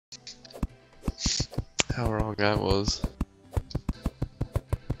how wrong I was.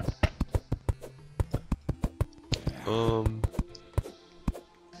 What's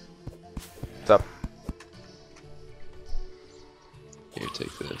up? Here,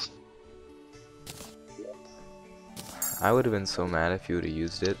 take this. I would have been so mad if you would have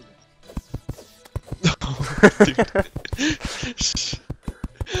used it.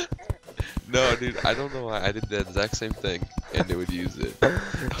 No, dude, I don't know why I did the exact same thing and it would use it. I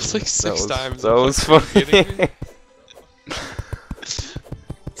was like six times. That was funny.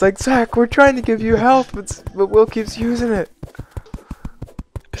 It's like, Zach, we're trying to give you health, but Will keeps using it.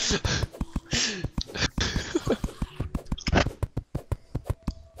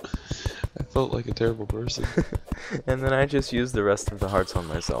 I felt like a terrible person. And then I just used the rest of the hearts on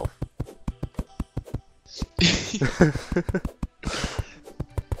myself.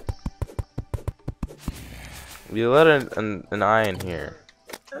 You let an eye in here.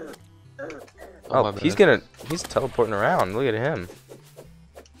 Oh, he's teleporting around. Look at him.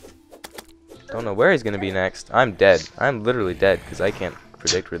 Don't know where he's gonna be next. I'm dead. I'm literally dead because I can't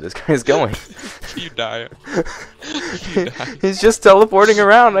predict where this guy is going. You die. He's just teleporting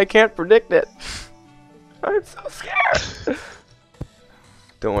around. I can't predict it. I'm so scared.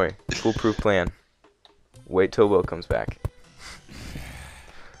 Don't worry. Foolproof plan. Wait till Will comes back.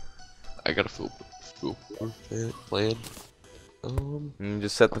 I got a foolproof plan.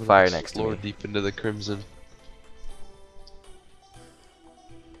 Just set the fire next to explore me. deep into the crimson.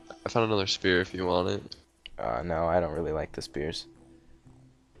 I found another spear if you want it. No, I don't really like the spears.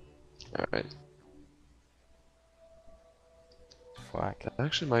 Alright. Fuck. That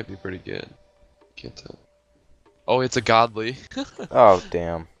actually might be pretty good. Can't tell. Oh, it's a godly. Oh,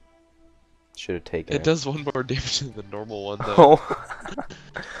 damn. Should have taken it. It does one more damage than the normal one, though. Oh.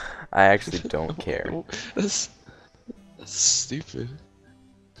 I actually don't care. That's stupid.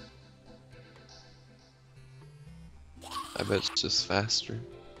 I bet it's just faster.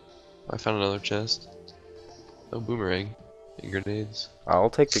 I found another chest. No boomerang and grenades. I'll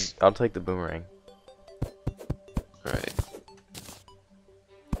take the boomerang. Alright.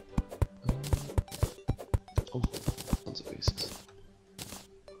 Oh, tons of bases.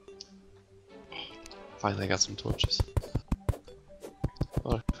 Finally, I got some torches.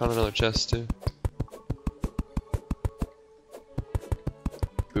 Oh, I found another chest too.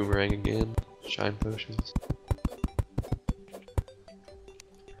 Boomerang again. Shine potions.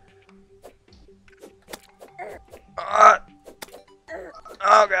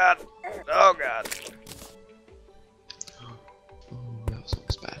 Oh god. Oh god. Oh, that was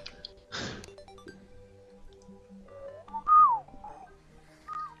almost bad.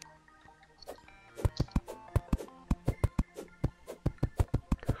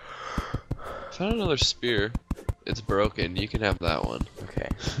 Found another spear. It's broken. You can have that one. Okay.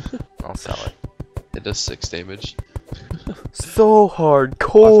 I'll sell it. It does 6 damage. So I found another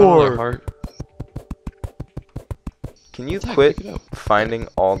hardcore. heart. Can you Zach, quit pick it up. finding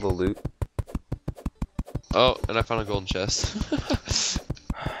all the loot? Oh, and I found a golden chest.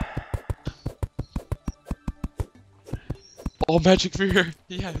 Oh, magic mirror!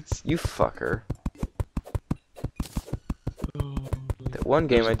 Yes! You fucker. Oh, That one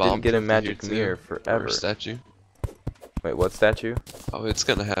game there's I didn't get a trophy magic here, too. mirror Or forever. a statue. Wait, what statue? Oh, it's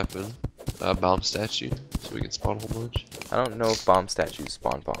gonna happen. A bomb statue, so we can spawn a whole bunch. I don't know if bomb statues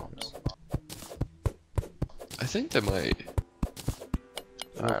spawn bombs. I think they might.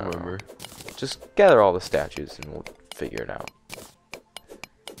 I don't remember. Just gather all the statues and we'll figure it out.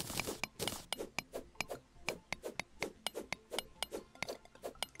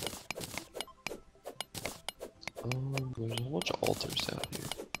 There's a whole bunch of altars out here.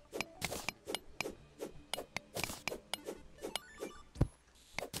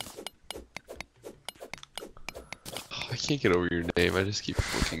 Oh, I can't get over your name. I just keep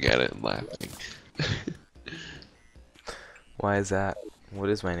looking at it and laughing. Why is that? What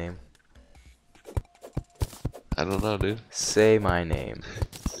is my name? I don't know, dude. Say my name.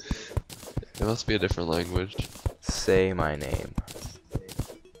 It must be a different language. Say my name.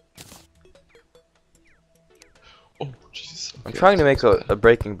 Oh, jeez. I'm Okay, trying to make that's a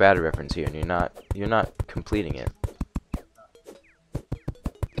Breaking Bad reference here, and you're not completing it.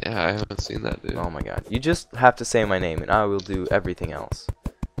 Yeah, I haven't seen that, dude. Oh my god. You just have to say my name, and I will do everything else.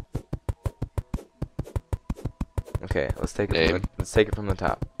 Okay, let's take it from the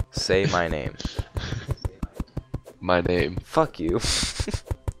top. Say my name. My name. Fuck you.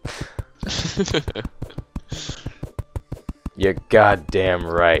 You're goddamn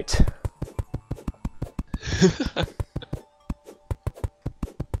right.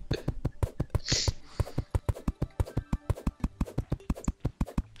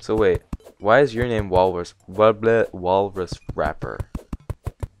 So wait, Why is your name Walrus? Walrus Rapper.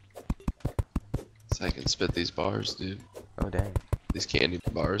 So I can spit these bars, dude. Oh dang. These candy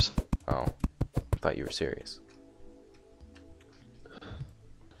bars. Oh, I thought you were serious.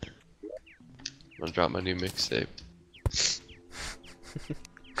 I'm gonna drop my new mixtape.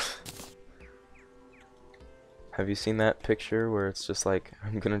 Have you seen that picture where it's just like,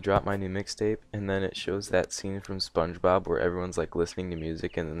 I'm gonna drop my new mixtape, and then it shows that scene from SpongeBob where everyone's like listening to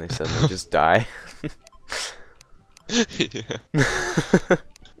music and then they suddenly just die? Yeah.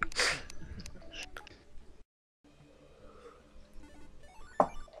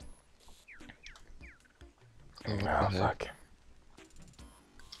 Oh, what the Oh, heck? fuck.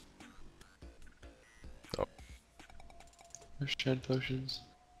 Oh. There's shed potions.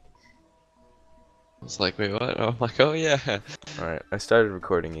 I was like, wait, what? I'm like, oh yeah. Alright, I started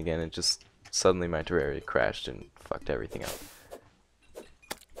recording again, and just suddenly my Terraria crashed and fucked everything up.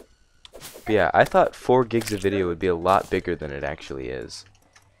 But yeah, I thought 4 gigs of video would be a lot bigger than it actually is.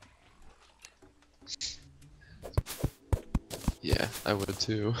 Yeah, I would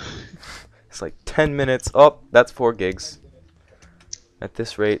too. It's like 10 minutes. Oh, that's 4 gigs. At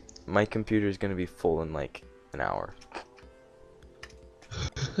this rate, my computer is gonna be full in like an hour.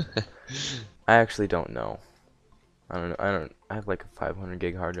 I actually don't know. I don't know. I have like a 500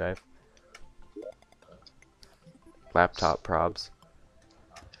 gig hard drive. Laptop probs.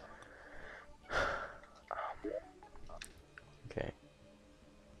 Okay.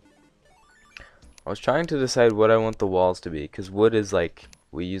 I was trying to decide what I want the walls to be, because wood is like,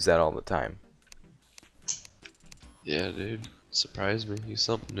 we use that all the time. Yeah, dude. Surprise me. Use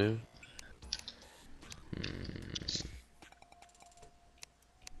something new.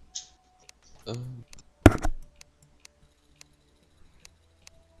 Um,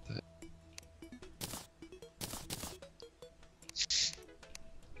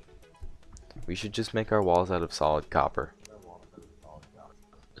 We should just make our walls out of solid copper.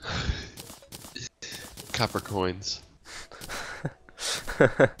 Copper coins.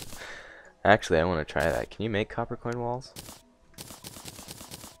 Actually, I want to try that. Can you make copper coin walls?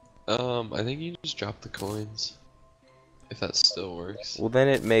 I think you just drop the coins. If that still works. Well, then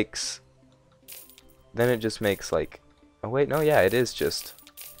it makes... Then it just makes like... Oh wait, no, yeah, it is just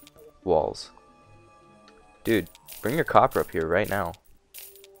walls. Dude, bring your copper up here right now.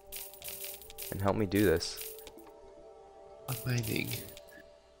 And help me do this. I'm mining.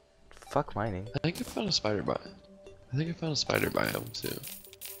 Fuck mining. I think I found a spider biome. I think I found a spider biome too.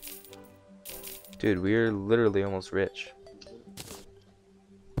 Dude, we're literally almost rich.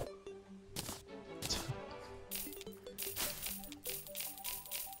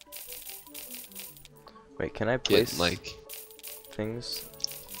 Wait, can I place Get like things?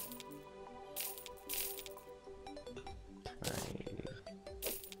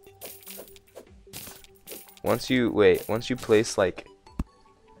 Once you place like,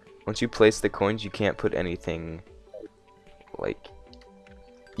 once you place the coins, you can't put anything, like,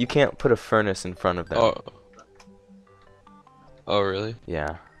 you can't put a furnace in front of them. oh. Oh really?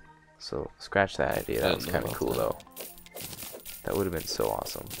 Yeah. So scratch that idea. I That was didn't know kind of about cool that. though. That would have been so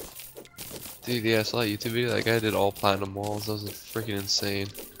awesome. Dude, yeah, I saw that YouTube video. That guy did all platinum walls. That was freaking insane.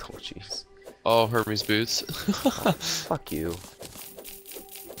 Oh jeez. Oh, Hermes boots. Fuck you.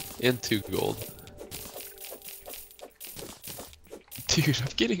 And 2 gold. Dude, I'm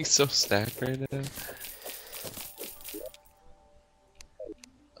getting so stacked right now.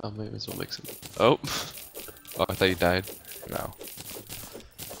 I might as well make some. Oh! Oh, I thought you died. No.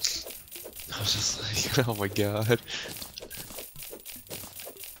 I was just like, oh my god.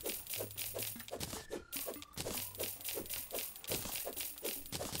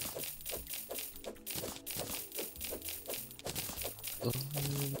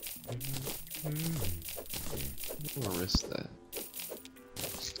 I'm gonna risk that.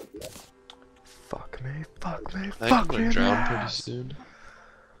 Fuck me. Fuck me. I think I'm Fuck gonna me. drown pretty soon.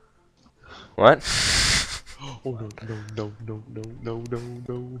 What? Oh no, no, no, no, no, no, no,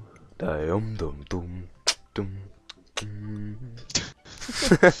 no. Dum dum dum dum. Dum.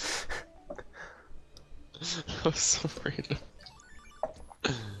 That was so random.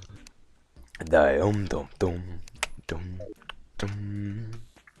 Dum dum dum dum dum.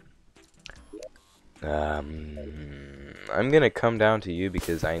 I'm gonna come down to you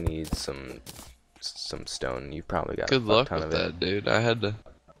because I need some stone. You probably got Good a fuck luck ton with of that, it. dude. I had to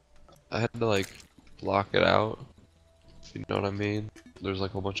like block it out. If you know what I mean. There's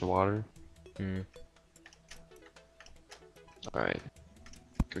like a whole bunch of water. Mm. Alright.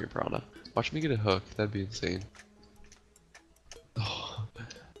 Give me piranha. Watch me get a hook. That'd be insane. Oh,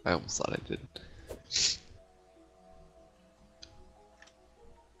 I almost thought I did.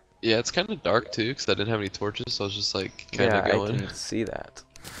 Yeah, it's kind of dark too, because I didn't have any torches, so I was just like kind Yeah, of I going. can see that.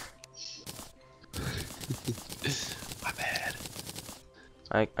 My bad.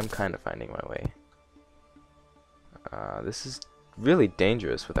 I'm kind of finding my way. This is really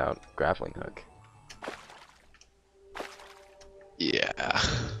dangerous without grappling hook. Yeah. I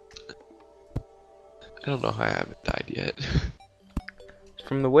don't know how I haven't died yet.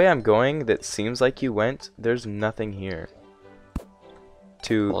 From the way I'm going, that seems like you went. There's nothing here.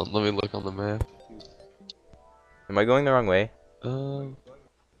 Hold on, let me look on the map. Am I going the wrong way? Oh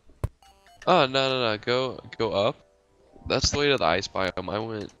no, go up. That's the way to the ice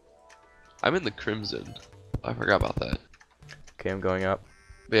biome. I'm in the Crimson. I forgot about that. Okay, I'm going up.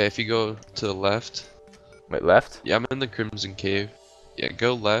 But yeah, if you go to the left, Wait, left? yeah, I'm in the Crimson Cave. Yeah,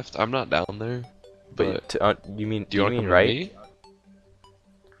 go left. I'm not down there. But You mean do you want to come right? to me?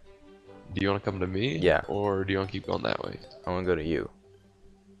 Do you want to come to me? Yeah. Or do you want to keep going that way? I want to go to you.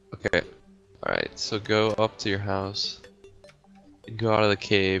 Okay. Alright, so go up to your house. And go out of the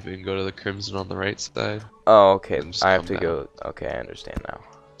cave and go to the Crimson on the right side. Oh, okay. And just I have come to go. Okay, I understand now.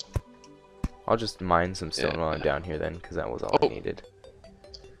 I'll just mine some stone while I'm down here then, because that was all I needed.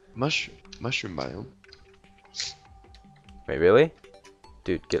 Mushroom biome. Wait, really?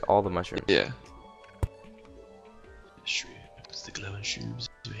 Dude, get all the mushrooms. Yeah. Shrooms, the glowing shrooms,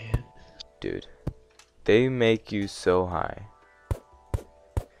 man. Dude, they make you so high.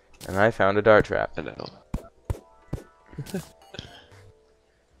 And I found a dart trap. I know.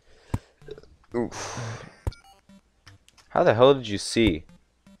 Oof. How the hell did you see?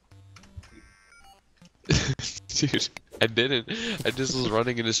 Dude, I didn't. I just was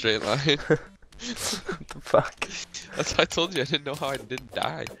running in a straight line. What the fuck? That's why I told you I didn't know how I didn't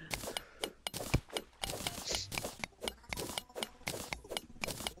die.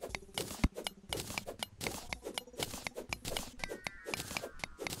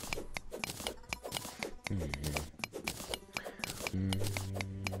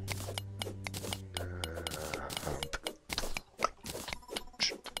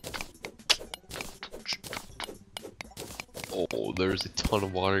 Oh, there's a ton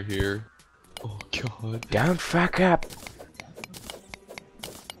of water here. Oh god. Down, fuck up.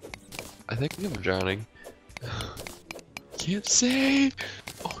 I think I'm drowning. Can't save.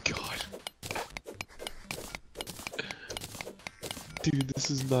 Oh god. Dude, this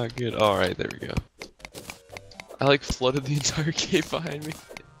is not good. Alright, there we go. I like flooded the entire cave behind me.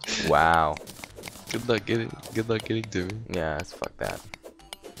 Wow. Good luck getting to me. Yeah, let's fuck that.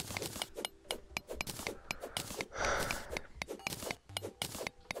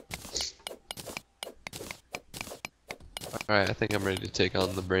 Alright, I think I'm ready to take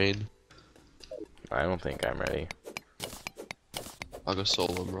on the brain. I don't think I'm ready. I'll go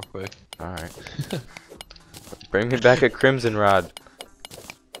solo him real quick. Alright. Bring me back a crimson rod.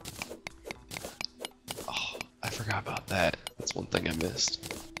 Oh, I forgot about that. That's one thing I missed.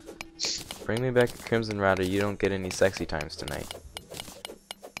 Bring me back a crimson rod or you don't get any sexy times tonight.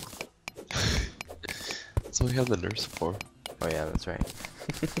 That's what we have the nurse for. Oh yeah, that's right.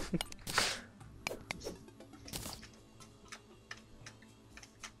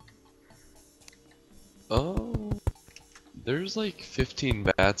 Oh, there's like 15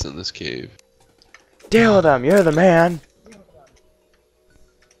 bats in this cave. Deal with them, you're the man.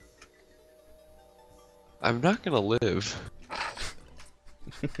 I'm not gonna live.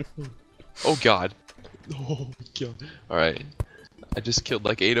 Oh god. Oh god. Alright. I just killed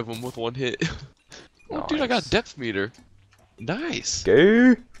like 8 of them with one hit. Oh Nice. dude, I got depth meter. Nice.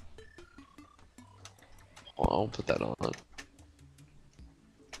 Gay. Oh, I'll put that on. Oh,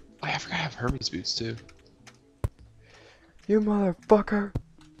 I forgot I have Hermes boots too. You motherfucker.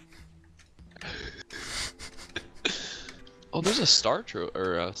 Oh, there's a star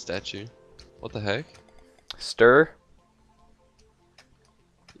statue. What the heck? Stir?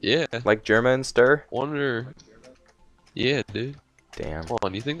 Yeah. Like German stir? Wonder. Yeah, dude. Damn. Hold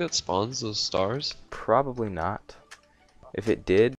on, you think that spawns those stars? Probably not. If it did,